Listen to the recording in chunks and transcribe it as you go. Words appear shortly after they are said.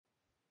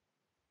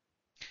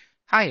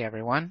Hi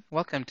everyone,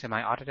 welcome to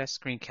my Autodesk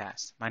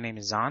screencast. My name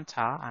is Zan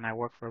Ta and I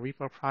work for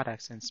Repo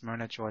Products in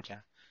Smyrna,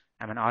 Georgia.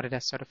 I'm an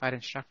Autodesk certified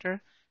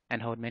instructor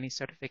and hold many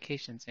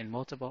certifications in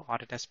multiple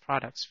Autodesk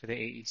products for the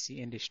AEC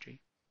industry.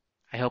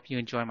 I hope you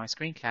enjoy my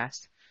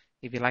screencast.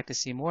 If you'd like to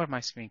see more of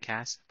my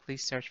screencasts,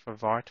 please search for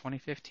VAR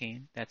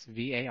 2015, that's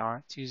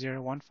VAR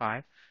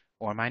 2015,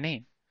 or my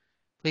name.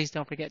 Please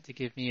don't forget to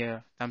give me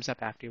a thumbs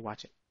up after you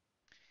watch it.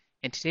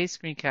 In today's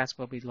screencast,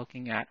 we'll be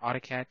looking at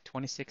AutoCAD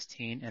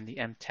 2016 and the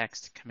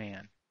MText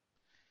command.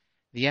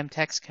 The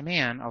MText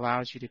command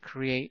allows you to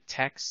create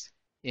text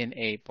in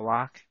a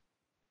block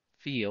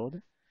field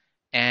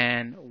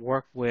and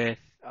work with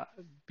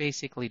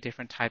basically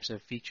different types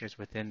of features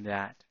within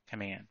that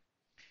command.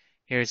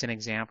 Here's an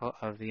example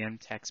of the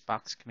MText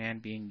box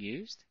command being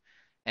used.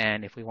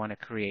 And if we want to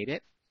create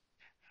it,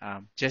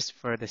 just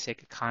for the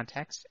sake of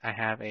context, I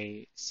have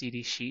a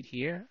CD sheet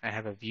here. I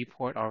have a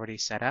viewport already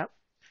set up.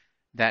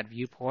 That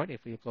viewport,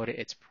 if we go to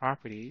its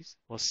properties,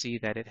 we'll see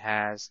that it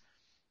has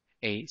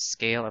a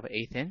scale of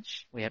 1/8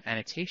 inch. We have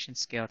annotation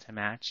scale to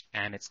match,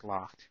 and it's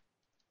locked.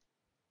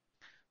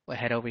 We'll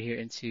head over here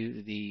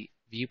into the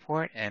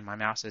viewport, and my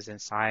mouse is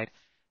inside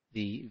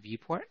the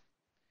viewport.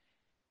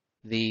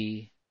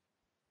 The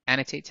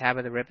Annotate tab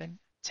of the ribbon,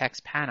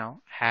 Text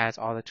panel, has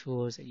all the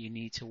tools that you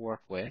need to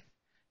work with.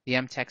 The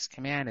MText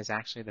command is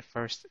actually the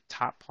first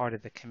top part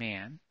of the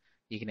command.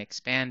 You can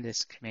expand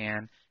this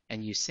command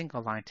and use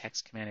single line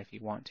text command if you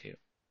want to.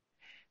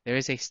 There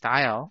is a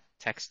style,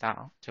 text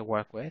style, to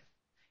work with,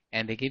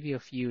 and they give you a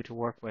few to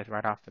work with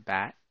right off the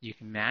bat. You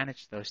can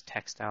manage those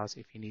text styles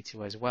if you need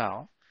to as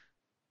well.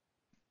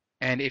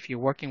 And if you're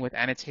working with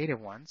annotative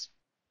ones,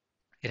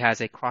 it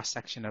has a cross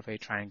section of a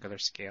triangular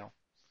scale.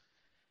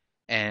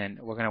 And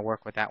we're going to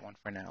work with that one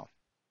for now.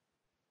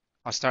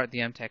 I'll start the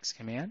MText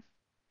command,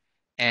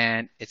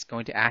 and it's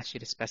going to ask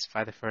you to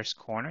specify the first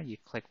corner. You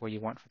click where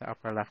you want for the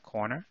upper left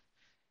corner.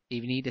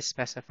 You need to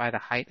specify the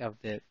height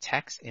of the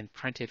text in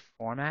printed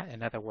format.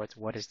 In other words,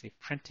 what is the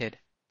printed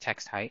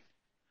text height?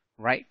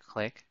 Right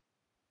click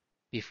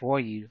before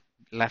you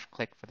left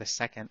click for the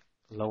second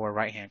lower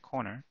right hand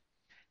corner.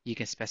 You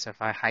can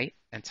specify height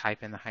and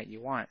type in the height you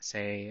want,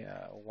 say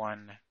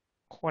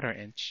 1/4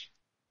 inch,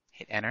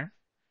 hit enter.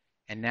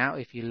 And now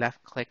if you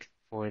left click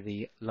for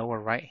the lower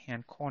right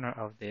hand corner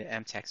of the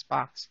MText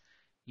box,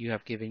 you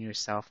have given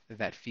yourself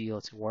that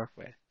field to work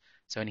with.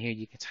 So in here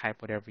you can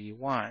type whatever you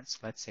want. So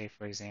let's say,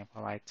 for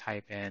example, I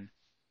type in,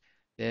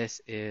 "This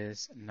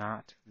is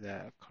not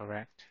the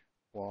correct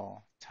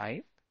wall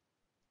type.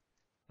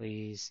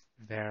 Please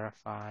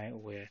verify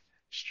with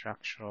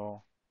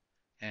structural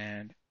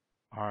and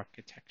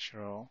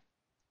architectural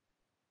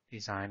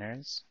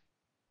designers."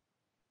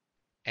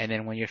 And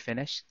then when you're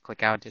finished,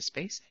 click out to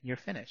space and you're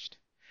finished.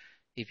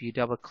 If you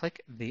double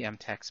click the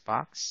MText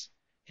box,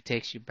 it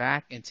takes you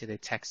back into the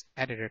text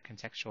editor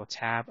contextual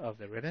tab of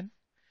the ribbon.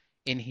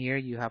 In here,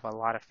 you have a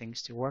lot of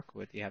things to work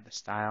with. You have the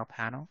style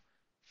panel,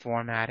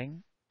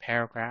 formatting,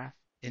 paragraph,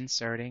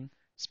 inserting,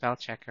 spell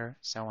checker,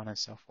 so on and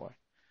so forth.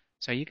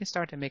 So you can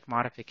start to make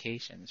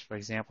modifications. For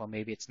example,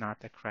 maybe it's not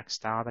the correct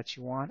style that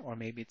you want, or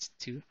maybe it's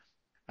the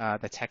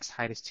text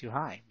height is too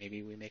high.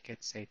 Maybe we make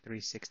it, say,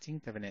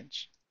 3/16 of an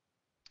inch.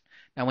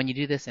 Now, when you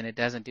do this and it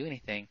doesn't do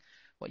anything,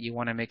 what you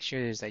want to make sure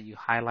is that you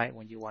highlight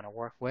what you want to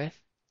work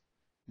with,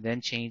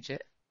 then change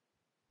it,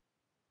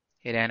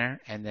 hit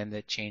enter, and then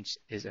the change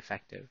is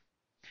effective.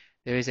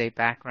 There is a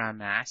background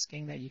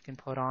masking that you can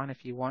put on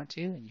if you want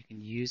to, and you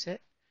can use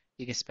it.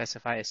 You can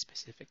specify a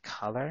specific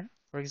color,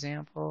 for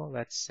example.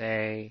 Let's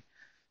say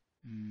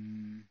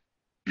we'll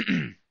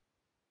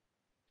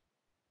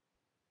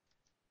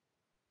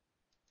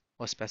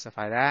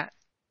specify that.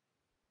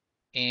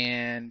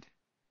 And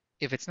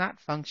if it's not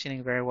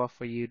functioning very well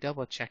for you,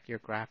 double check your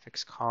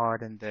graphics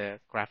card and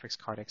the graphics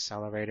card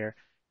accelerator.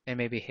 There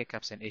may be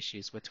hiccups and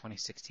issues with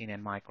 2016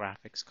 and my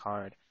graphics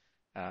card.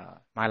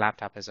 My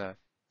laptop is a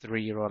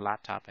 3-year-old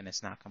laptop and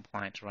it's not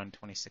compliant to run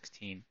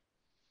 2016.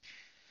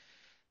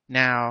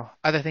 Now,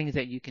 other things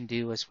that you can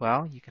do as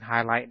well, you can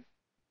highlight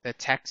the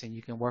text and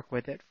you can work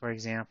with it. For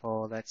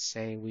example, let's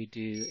say we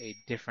do a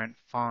different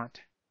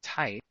font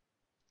type,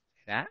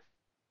 like that.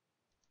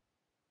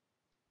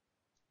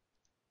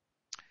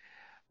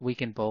 We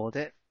can bold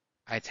it,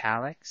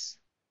 italics,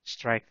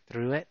 strike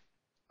through it,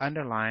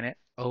 underline it,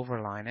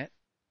 overline it,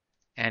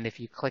 and if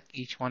you click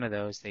each one of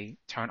those, they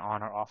turn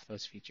on or off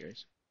those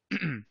features.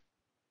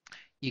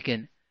 You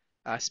can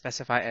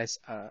specify as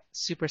a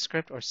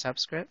superscript or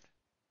subscript,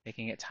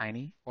 making it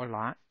tiny or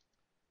lot.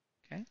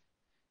 Okay.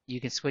 You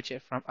can switch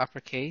it from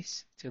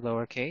uppercase to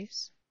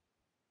lowercase.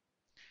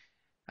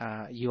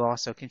 You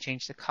also can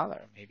change the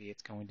color. Maybe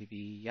it's going to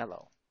be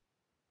yellow.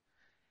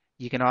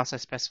 You can also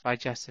specify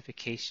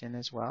justification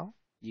as well.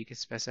 You can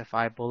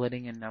specify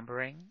bulleting and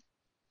numbering,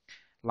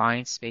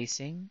 line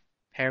spacing,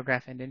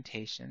 paragraph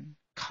indentation,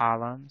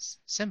 columns,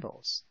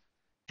 symbols,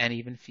 and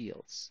even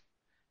fields.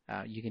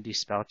 You can do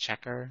spell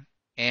checker,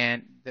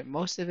 and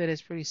most of it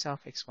is pretty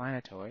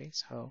self-explanatory.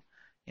 So,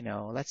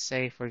 let's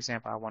say, for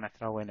example, I want to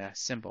throw in a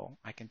symbol.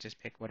 I can just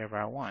pick whatever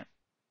I want.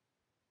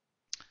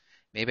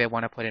 Maybe I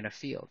want to put in a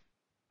field.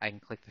 I can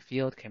click the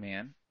field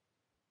command.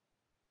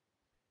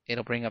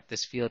 It'll bring up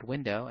this field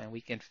window, and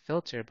we can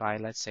filter by,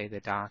 let's say, the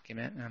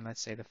document, and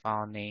let's say the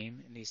file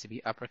name. It needs to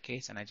be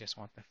uppercase, and I just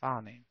want the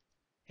file name.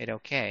 Hit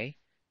OK,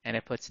 and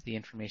it puts the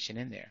information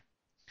in there.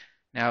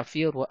 Now, a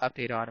field will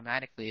update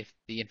automatically if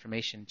the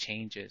information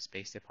changes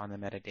based upon the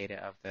metadata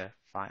of the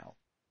file.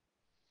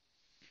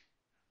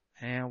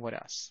 And what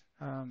else?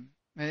 And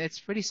it's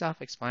pretty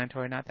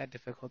self-explanatory, not that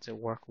difficult to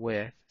work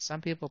with.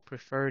 Some people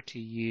prefer to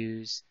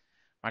use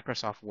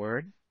Microsoft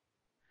Word.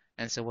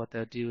 And so what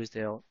they'll do is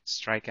they'll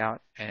strike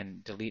out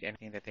and delete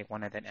anything that they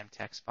want in that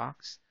MText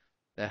box.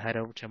 They'll head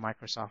over to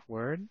Microsoft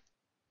Word.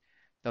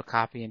 They'll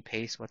copy and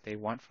paste what they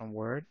want from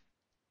Word.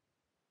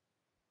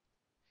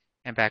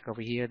 And back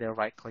over here, they'll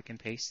right-click and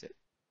paste it.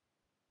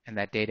 And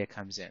that data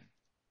comes in.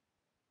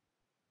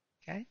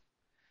 Okay?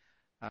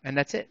 And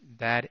that's it.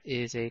 That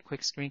is a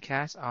quick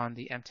screencast on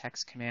the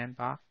MText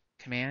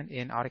command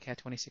in AutoCAD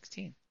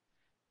 2016.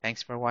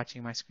 Thanks for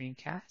watching my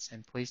screencast,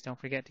 and please don't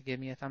forget to give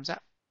me a thumbs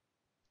up.